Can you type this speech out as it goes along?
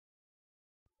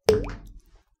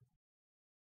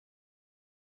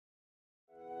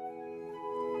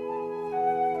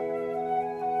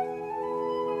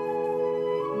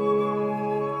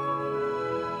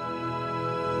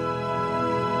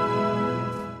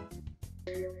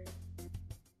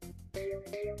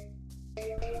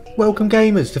Welcome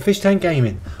gamers to Fish Tank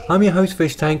Gaming. I'm your host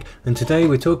Fish Tank, and today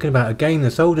we're talking about a game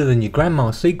that's older than your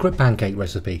grandma's secret pancake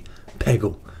recipe,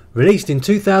 Peggle. Released in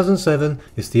 2007,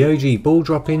 it's the OG ball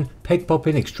dropping, peg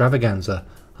popping extravaganza.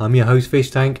 I'm your host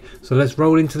Fish Tank, so let's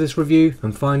roll into this review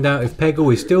and find out if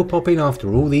Peggle is still popping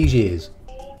after all these years.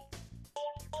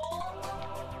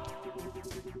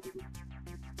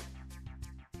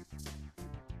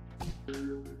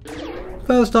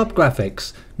 First up,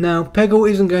 graphics. Now, Peggle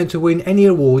isn't going to win any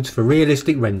awards for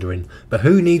realistic rendering, but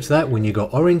who needs that when you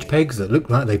got orange pegs that look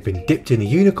like they've been dipped in a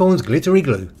unicorn's glittery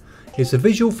glue? It's a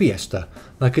visual fiesta,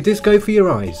 like a disco for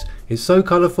your eyes. It's so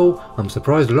colourful, I'm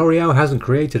surprised L'Oreal hasn't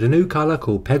created a new colour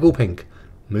called Peggle Pink.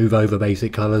 Move over,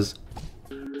 basic colours.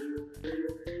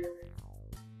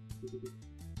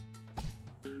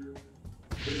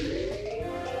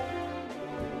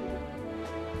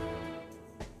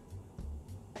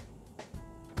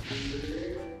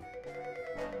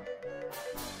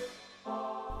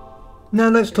 Now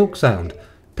let's talk sound.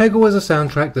 Peggle has a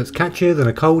soundtrack that's catchier than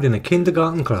a cold in a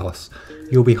kindergarten class.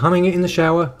 You'll be humming it in the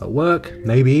shower, at work,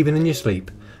 maybe even in your sleep.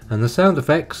 And the sound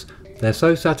effects, they're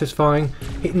so satisfying,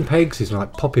 hitting pegs is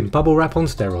like popping bubble wrap on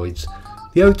steroids.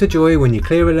 The ode to joy when you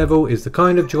clear a level is the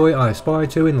kind of joy I aspire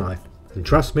to in life. And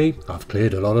trust me, I've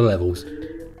cleared a lot of levels.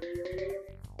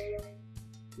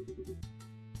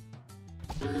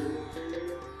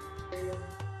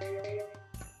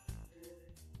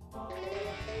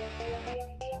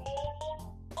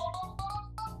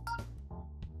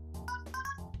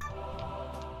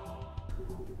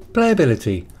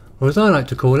 Playability, or as I like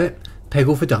to call it,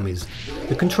 Peggle for Dummies.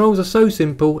 The controls are so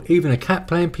simple, even a cat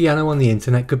playing piano on the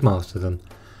internet could master them.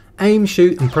 Aim,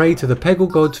 shoot and pray to the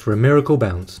Peggle gods for a miracle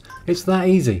bounce. It's that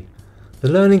easy. The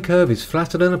learning curve is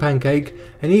flatter than a pancake,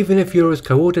 and even if you're as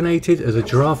coordinated as a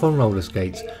giraffe on roller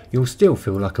skates, you'll still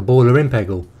feel like a baller in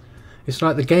Peggle. It's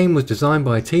like the game was designed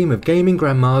by a team of gaming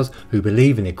grandmas who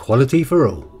believe in equality for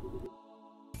all.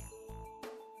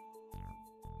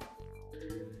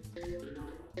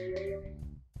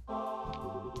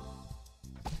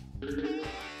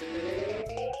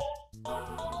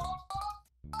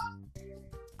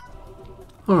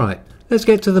 Alright, let's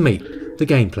get to the meat, the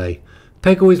gameplay.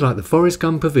 Peggle is like the Forrest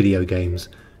Gump of video games.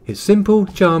 It's simple,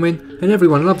 charming, and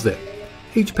everyone loves it.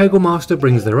 Each Peggle master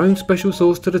brings their own special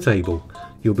sauce to the table.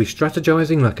 You'll be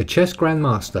strategizing like a chess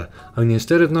grandmaster, only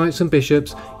instead of knights and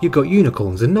bishops, you've got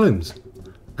unicorns and gnomes.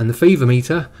 And the fever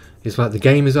meter is like the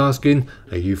game is asking,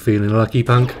 are you feeling lucky,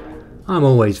 punk? I'm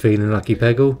always feeling lucky,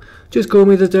 Peggle. Just call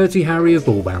me the Dirty Harry of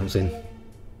ball bouncing.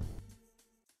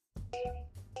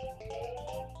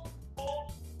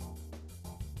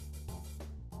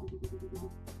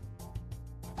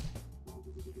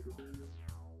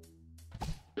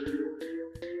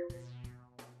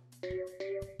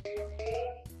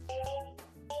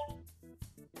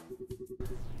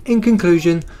 In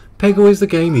conclusion, Peggle is the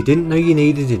game you didn't know you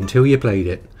needed until you played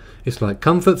it. It's like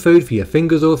comfort food for your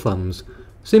fingers or thumbs.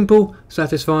 Simple,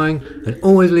 satisfying, and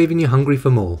always leaving you hungry for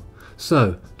more.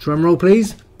 So, drumroll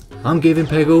please, I'm giving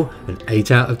Peggle an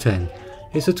 8 out of 10.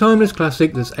 It's a timeless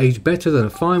classic that's aged better than a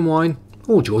fine wine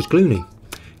or George Clooney.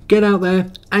 Get out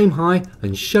there, aim high,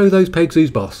 and show those pegs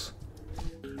who's boss.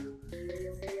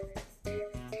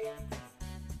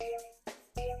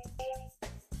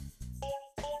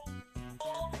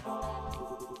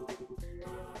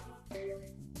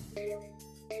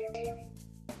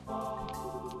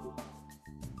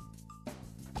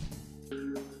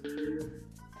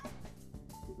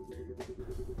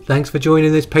 Thanks for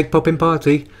joining this peg popping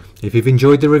party. If you've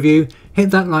enjoyed the review,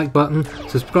 hit that like button,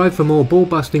 subscribe for more ball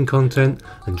busting content,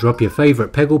 and drop your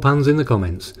favourite Peggle puns in the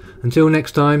comments. Until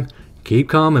next time, keep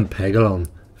calm and Peggle on.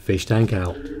 Fish Tank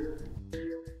out.